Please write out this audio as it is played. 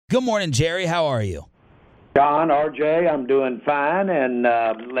Good morning, Jerry. How are you? John, RJ, I'm doing fine, and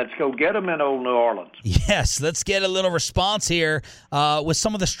let's go get them in old New Orleans. Yes, let's get a little response here with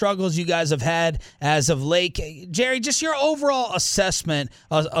some of the struggles you guys have had as of late. Jerry, just your overall assessment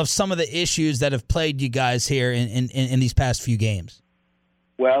of some of the issues that have plagued you guys here in these past few games.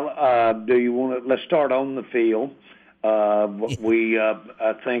 Well, do you want to? Let's start on the field.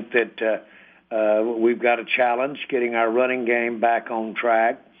 I think that we've got a challenge getting our running game back on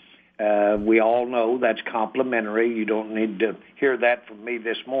track. We all know that's complimentary. You don't need to hear that from me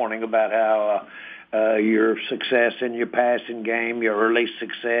this morning about how your success in your passing game, your early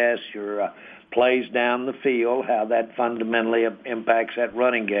success, your plays down the field, how that fundamentally impacts that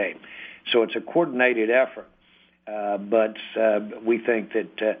running game. So it's a coordinated effort. But we think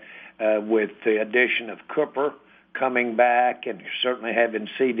that with the addition of Cooper coming back and certainly having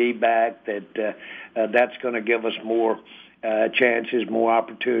CD back, that that's going to give us more chances, more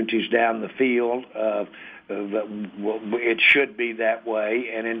opportunities down the field. It should be that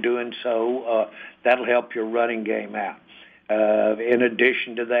way, and in doing so, that'll help your running game out. In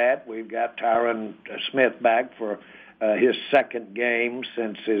addition to that, we've got Tyron Smith back for his second game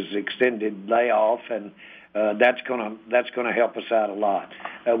since his extended layoff, and that's gonna help us out a lot.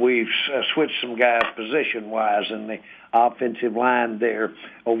 We've switched some guys position-wise in the offensive line there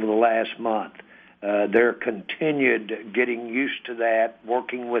over the last month. They're continued getting used to that,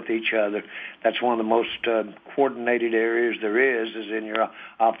 working with each other. That's one of the most coordinated areas there is in your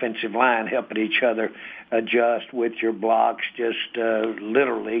offensive line, helping each other adjust with your blocks, just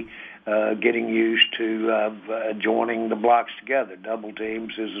literally getting used to joining the blocks together. Double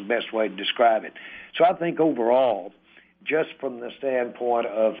teams is the best way to describe it. So I think overall, just from the standpoint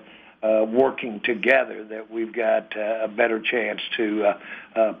of working together, that we've got a better chance to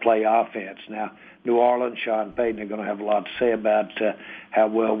play offense. Now, New Orleans, Sean Payton are going to have a lot to say about how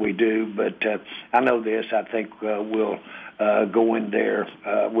well we do, but I know this. I think we'll go in there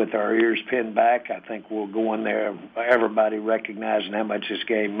with our ears pinned back. I think we'll go in there, everybody recognizing how much this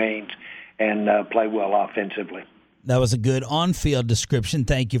game means, and play well offensively. That was a good on-field description.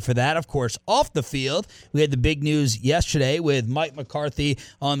 Thank you for that. Of course, off the field, we had the big news yesterday with Mike McCarthy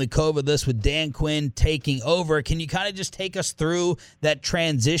on the COVID list with Dan Quinn taking over. Can you kind of just take us through that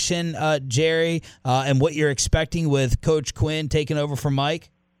transition, Jerry, and what you're expecting with Coach Quinn taking over from Mike?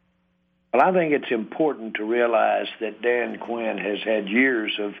 Well, I think it's important to realize that Dan Quinn has had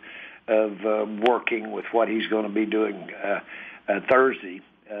years of working with what he's going to be doing Thursday.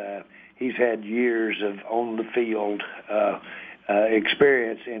 He's had years of on-the-field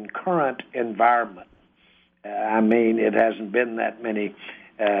experience in current environment. I mean, it hasn't been that many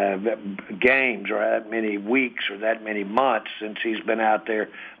games or that many weeks or that many months since he's been out there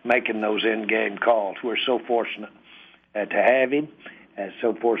making those in-game calls. We're so fortunate to have him,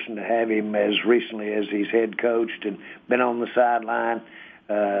 so fortunate to have him as recently as he's head coached and been on the sideline.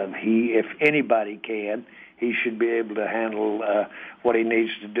 If anybody can, he should be able to handle what he needs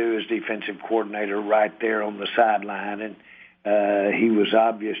to do as defensive coordinator right there on the sideline. And he was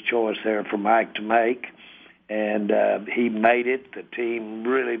obvious choice there for Mike to make, and he made it. The team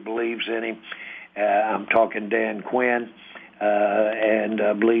really believes in him. I'm talking Dan Quinn,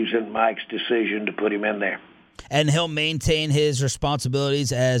 and believes in Mike's decision to put him in there. And he'll maintain his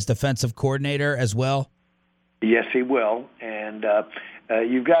responsibilities as defensive coordinator as well? Yes, he will. And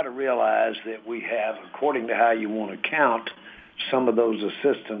you've got to realize that we have, according to how you want to count some of those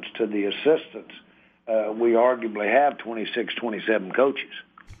assistants to the assistants, we arguably have 26, 27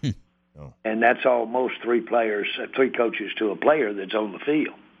 coaches. Oh. And that's almost three coaches to a player that's on the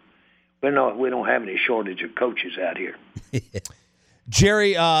field. We don't have any shortage of coaches out here.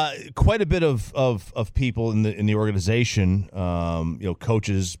 Jerry, quite a bit of people in the organization,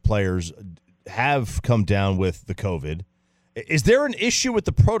 coaches, players, have come down with the COVID. Is there an issue with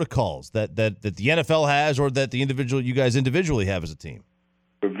the protocols that the NFL has, or that you guys individually have as a team?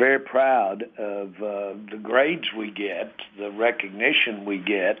 We're very proud of the grades we get, the recognition we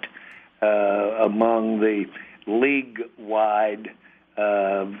get among the league-wide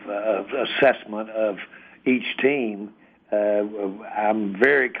assessment of each team. I'm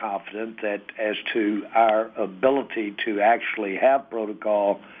very confident that as to our ability to actually have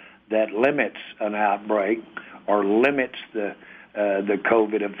protocol that limits an outbreak or limits the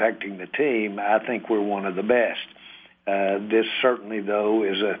COVID affecting the team, I think we're one of the best. This certainly, though,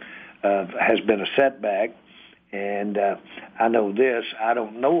 has been a setback, and I know this. I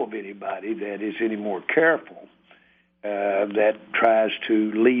don't know of anybody that is any more careful, that tries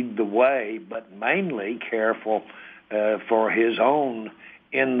to lead the way, but mainly careful for his own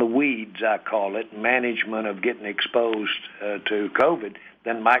in the weeds, I call it, management of getting exposed to COVID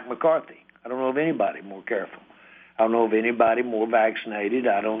than Mike McCarthy. I don't know of anybody more careful. I don't know of anybody more vaccinated.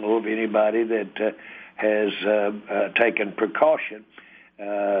 I don't know of anybody that has taken precaution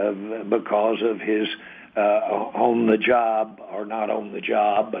because of his on-the-job, or not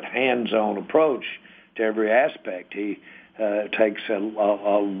on-the-job, but hands-on approach to every aspect. He takes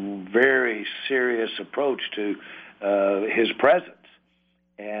a very serious approach to his presence.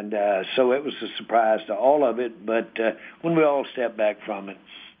 And so it was a surprise to all of it. But when we all step back from it,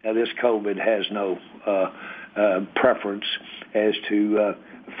 this COVID has no preference as to,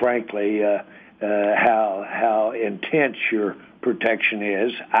 frankly, how intense your protection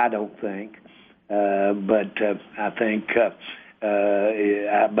is. I don't think. But I think,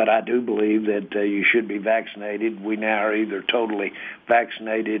 but I do believe that you should be vaccinated. We now are either totally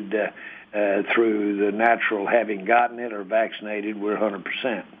vaccinated through the natural having gotten it, or vaccinated. We're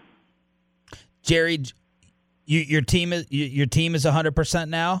 100%. Jerry, your team is 100%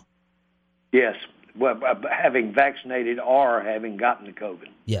 now? Yes. Well, having vaccinated or having gotten the COVID.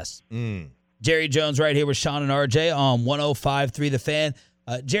 Yes. Jerry Jones right here with Sean and RJ on 105.3 The Fan.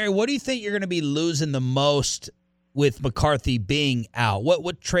 Jerry, what do you think you're going to be losing the most with McCarthy being out?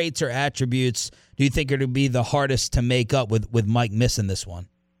 What traits or attributes do you think are going to be the hardest to make up with Mike missing this one?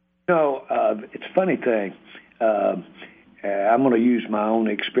 It's a funny thing. I'm going to use my own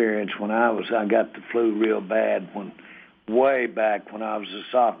experience. When I got the flu real bad way back when I was a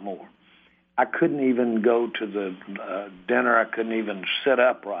sophomore. I couldn't even go to the dinner. I couldn't even sit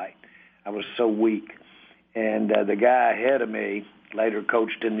upright. I was so weak. And the guy ahead of me, later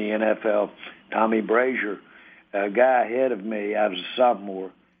coached in the NFL, Tommy Brazier, a guy ahead of me, I was a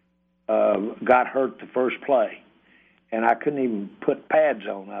sophomore, got hurt the first play. And I couldn't even put pads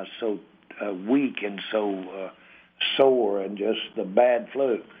on. I was so weak and so sore, and just the bad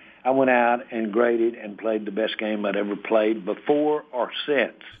flu. I went out and graded and played the best game I'd ever played before or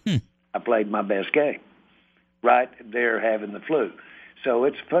since. I played my best game right there having the flu. So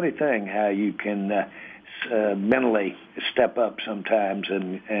it's a funny thing how you can mentally step up sometimes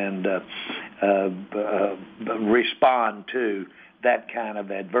and respond to that kind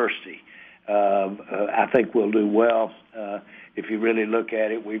of adversity. I think we'll do well. If you really look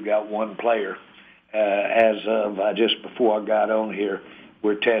at it, we've got one player. As of just before I got on here,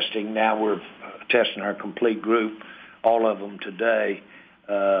 we're testing. Now we're testing our complete group, all of them today.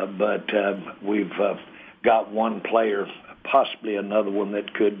 But we've got one player, possibly another one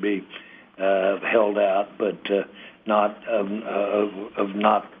that could be held out, but not.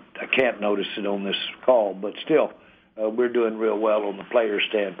 I can't notice it on this call, but still. We're doing real well on the player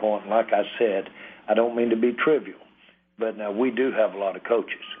standpoint. And like I said, I don't mean to be trivial, but now we do have a lot of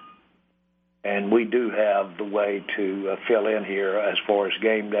coaches, and we do have the way to fill in here as far as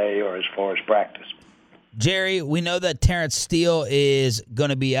game day or as far as practice. Jerry, we know that Terrence Steele is going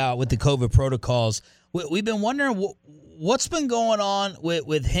to be out with the COVID protocols. We've been wondering what's been going on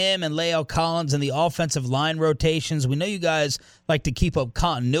with him and La'el Collins and the offensive line rotations. We know you guys like to keep up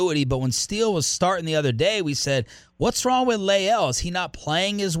continuity, but when Steele was starting the other day, we said, what's wrong with La'el? Is he not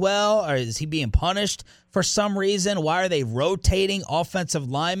playing as well, or is he being punished for some reason? Why are they rotating offensive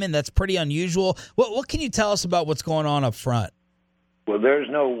linemen? That's pretty unusual. What can you tell us about what's going on up front? Well, there's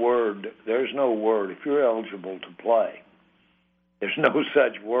no word. If you're eligible to play, there's no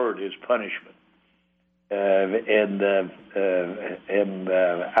such word as punishment. In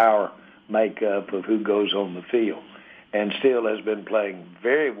our makeup of who goes on the field. And Steele has been playing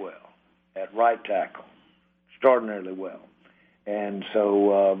very well at right tackle, extraordinarily well. And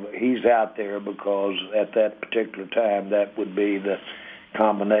so he's out there because at that particular time that would be the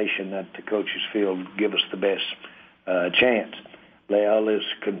combination that the coaches feel give us the best chance. La'el is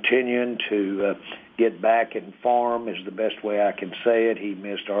continuing to get back in form is the best way I can say it. He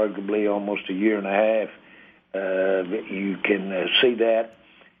missed arguably almost a year and a half. You can see that,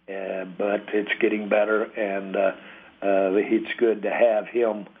 but it's getting better, and it's good to have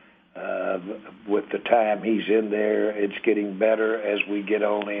him with the time he's in there. It's getting better as we get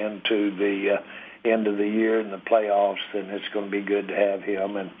on into the end of the year and the playoffs, and it's going to be good to have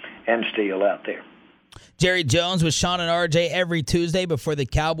him and Steele out there. Jerry Jones with Sean and RJ every Tuesday before the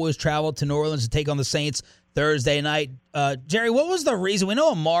Cowboys travel to New Orleans to take on the Saints Thursday night. Jerry, what was the reason? We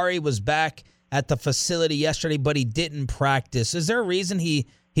know Amari was back at the facility yesterday, but he didn't practice. Is there a reason he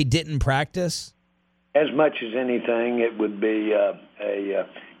didn't practice? As much as anything, it would be a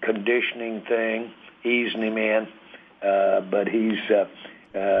conditioning thing, easing him in. But he's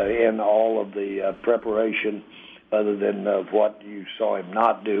in all of the preparation other than what you saw him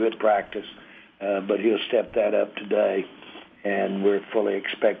not do at practice. But he'll step that up today, and we're fully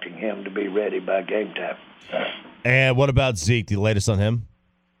expecting him to be ready by game time. And what about Zeke? The latest on him?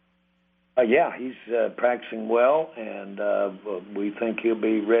 Yeah, he's practicing well, and we think he'll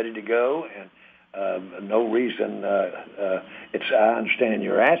be ready to go. And no reason. I understand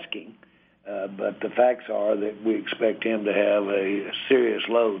you're asking, but the facts are that we expect him to have a serious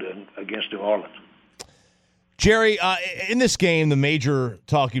load against New Orleans. Jerry, in this game, the major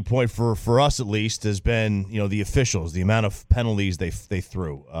talking point for us at least has been the officials, the amount of penalties they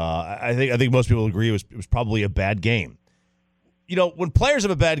threw. I think most people agree it was probably a bad game. When players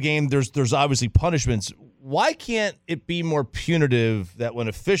have a bad game, there's obviously punishments. Why can't it be more punitive that when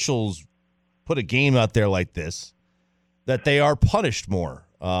officials put a game out there like this, that they are punished more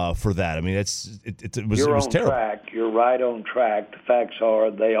for that? I mean, it was terrible. Track. You're right on track. The facts are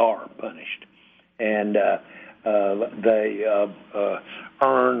they are punished, and they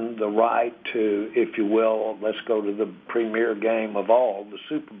earn the right to, if you will, let's go to the premier game of all, the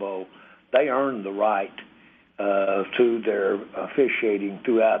Super Bowl. They earn the right to their officiating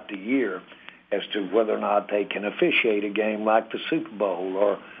throughout the year as to whether or not they can officiate a game like the Super Bowl.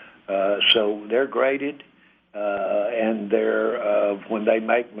 Or so they're graded, and they're when they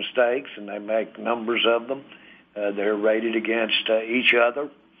make mistakes, and they make numbers of them, they're rated against each other,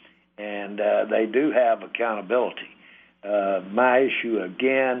 and they do have accountability. My issue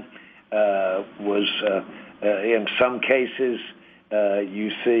again was in some cases you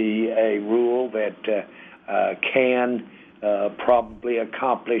see a rule that can probably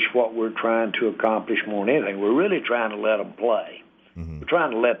accomplish what we're trying to accomplish more than anything. We're really trying to let them play. Mm-hmm. We're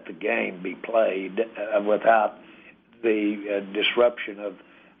trying to let the game be played without the disruption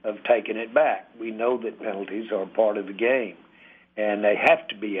of taking it back. We know that penalties are part of the game, and they have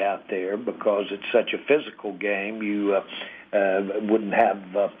to be out there because it's such a physical game. You wouldn't have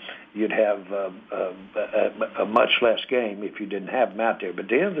you'd have a much less game if you didn't have them out there. But at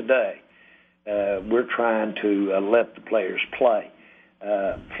the end of the day, we're trying to let the players play.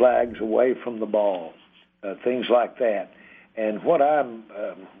 Flags away from the ball, things like that. And what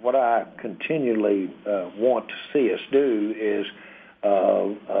I continually want to see us do is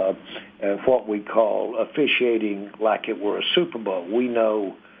what we call officiating like it were a Super Bowl. We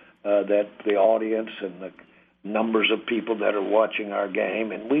know that the audience and the numbers of people that are watching our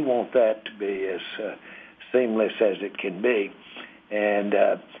game, and we want that to be as seamless as it can be. And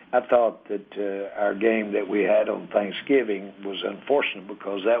I thought that our game that we had on Thanksgiving was unfortunate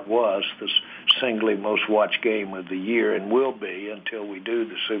because that was the singly most watched game of the year and will be until we do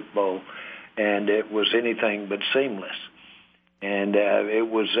the Super Bowl. And it was anything but seamless. And it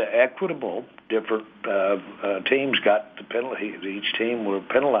was equitable. Different teams got the penalty. Each team were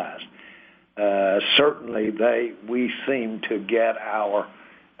penalized. Certainly we seem to get our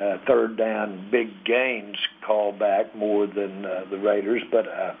third down big gains called back more than the Raiders, but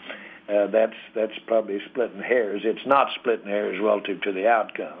that's probably splitting hairs. It's not splitting hairs relative to the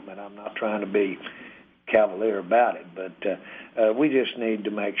outcome, and I'm not trying to be cavalier about it, but we just need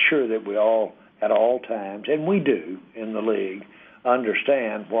to make sure that we all, at all times, and we do in the league,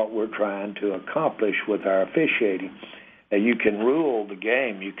 understand what we're trying to accomplish with our officiating. You can rule the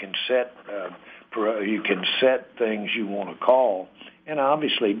game. You can set things you want to call, and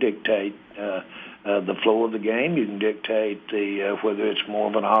obviously dictate the flow of the game. You can dictate whether it's more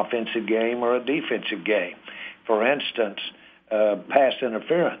of an offensive game or a defensive game. For instance, pass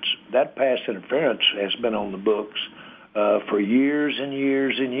interference. That pass interference has been on the books for years and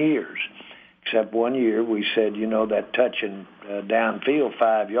years and years. Except one year we said, that touching downfield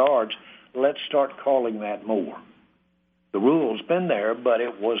 5 yards, let's start calling that more. The rule's been there, but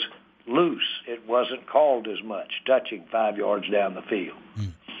it was loose. It wasn't called as much, touching 5 yards down the field.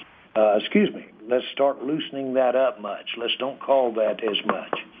 Let's start loosening that up much. Let's don't call that as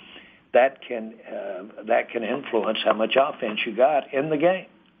much. That can influence how much offense you got in the game.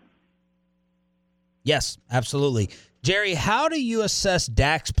 Yes, absolutely. Jerry, how do you assess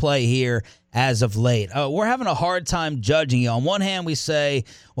Dak's play here as of late? We're having a hard time judging you. On one hand, we say,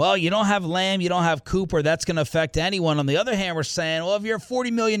 well, you don't have Lamb, you don't have Cooper, that's going to affect anyone. On the other hand, we're saying, well, if you're a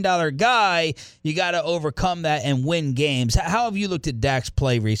 $40 million guy, you got to overcome that and win games. How have you looked at Dak's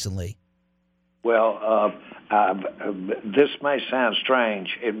play recently? Well, this may sound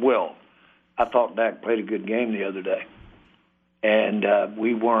strange. It will. I thought Dak played a good game the other day. And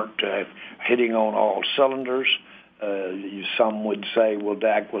we weren't hitting on all cylinders. Some would say, well,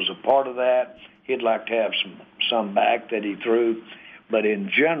 Dak was a part of that. He'd like to have some back that he threw. But in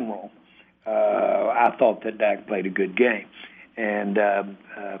general, I thought that Dak played a good game. And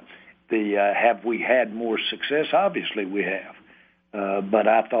have we had more success? Obviously we have. But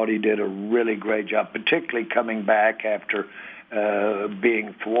I thought he did a really great job, particularly coming back after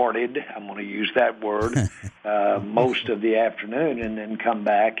being thwarted, I'm going to use that word, most of the afternoon, and then come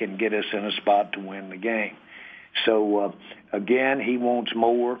back and get us in a spot to win the game. So, again, he wants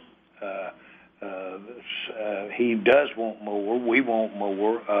more. He does want more. We want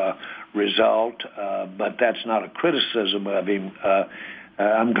more result, but that's not a criticism of him.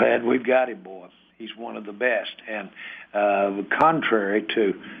 I'm glad we've got him, boy. He's one of the best. And contrary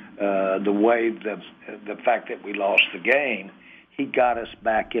to the way the fact that we lost the game, he got us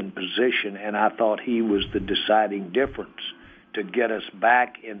back in position, and I thought he was the deciding difference to get us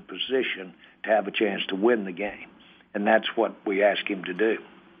back in position to have a chance to win the game. And that's what we asked him to do.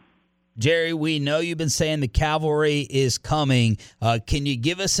 Jerry, we know you've been saying the cavalry is coming. Can you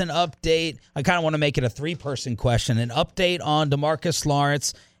give us an update? I kind of want to make it a three-person question. An update on DeMarcus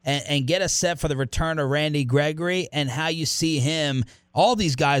Lawrence and get us set for the return of Randy Gregory and how you see him, all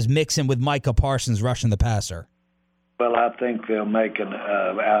these guys mixing with Micah Parsons rushing the passer. Well, I think they'll make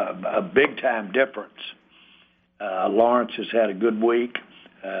a big-time difference. Lawrence has had a good week.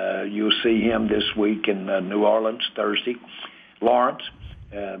 You'll see him this week in New Orleans Thursday. Lawrence,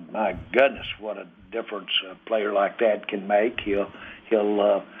 my goodness, what a difference a player like that can make.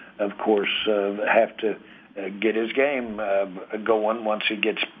 He'll of course, have to get his game going once he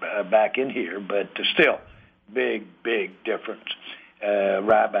gets back in here. But still, big difference.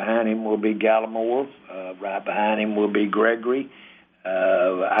 Right behind him will be Gallimore. Right behind him will be Gregory.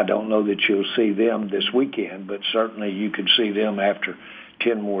 I don't know that you'll see them this weekend, but certainly you could see them after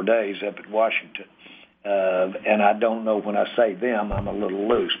 10 more days up at Washington. And I don't know, when I say them, I'm a little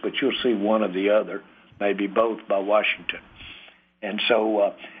loose, but you'll see one or the other, maybe both, by Washington. And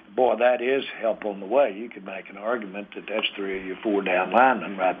so, boy, that is help on the way. You could make an argument that that's 3 of your 4 down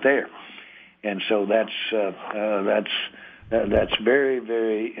linemen right there. And so that's very,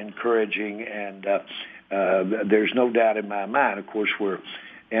 very encouraging, and there's no doubt in my mind. Of course, we're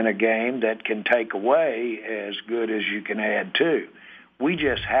in a game that can take away as good as you can add to. We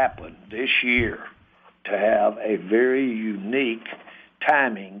just happened this year to have a very unique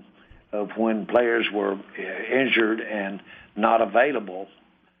timing of when players were injured and not available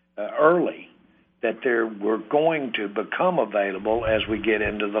early, that they were going to become available as we get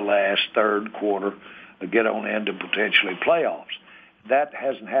into the last third quarter, get on into potentially playoffs. That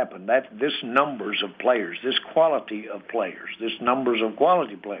hasn't happened. This numbers of players, this quality of players, this numbers of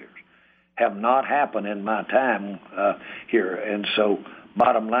quality players have not happened in my time here. And so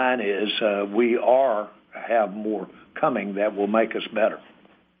bottom line is we have more coming that will make us better.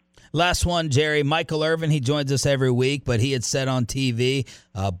 Last one, Jerry. Michael Irvin, he joins us every week, but he had said on TV,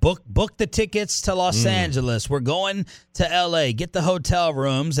 book the tickets to Los Angeles. We're going to L.A. Get the hotel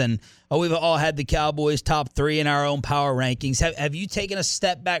rooms, and we've all had the Cowboys top 3 in our own power rankings. Have you taken a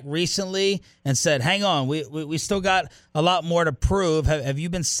step back recently and said, hang on, we still got a lot more to prove? Have you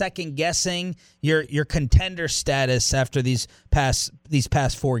been second-guessing your contender status after these past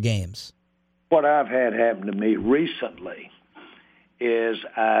 4 games? What I've had happen to me recently is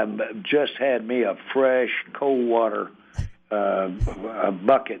I've just had me a fresh cold water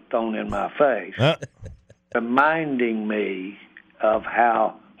bucket thrown in my face, reminding me of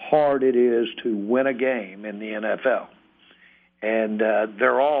how hard it is to win a game in the NFL. And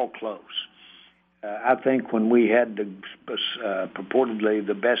they're all close. I think when we had purportedly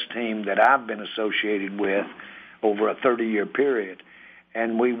the best team that I've been associated with over a 30-year period,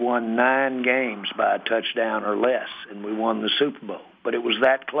 and we won 9 games by a touchdown or less, and we won the Super Bowl. But it was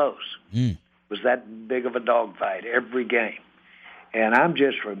that close. It was that big of a dogfight every game. And I'm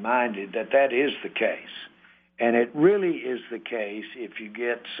just reminded that is the case. And it really is the case if you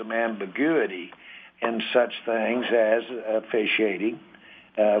get some ambiguity in such things as officiating,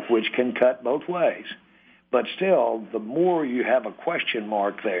 which can cut both ways. But still, the more you have a question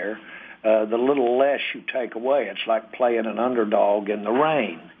mark there, the little less you take away. It's like playing an underdog in the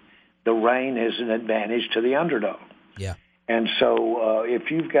rain. The rain is an advantage to the underdog. Yeah. And so if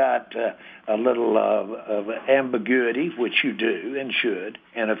you've got a little of ambiguity, which you do and should,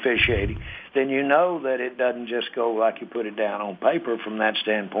 in officiating, then you know that it doesn't just go like you put it down on paper from that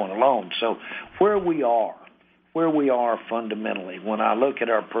standpoint alone. So where we are fundamentally, when I look at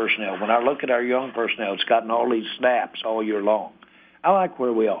our personnel, when I look at our young personnel, it's gotten all these snaps all year long. I like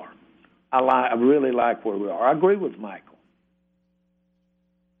where we are. I really like where we are. I agree with Michael.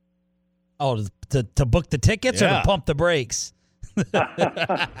 Oh, to book the tickets or to pump the brakes?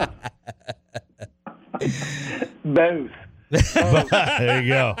 Both. There you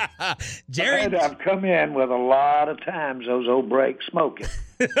go. Jerry, I've come in with a lot of times those old brakes smoking.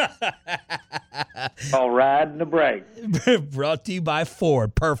 All riding the brake. brought to you by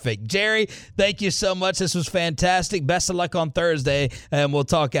Ford. Perfect. Jerry, thank you so much. This was fantastic. Best of luck on Thursday, and we'll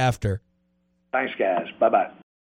talk after. Thanks, guys. Bye-bye.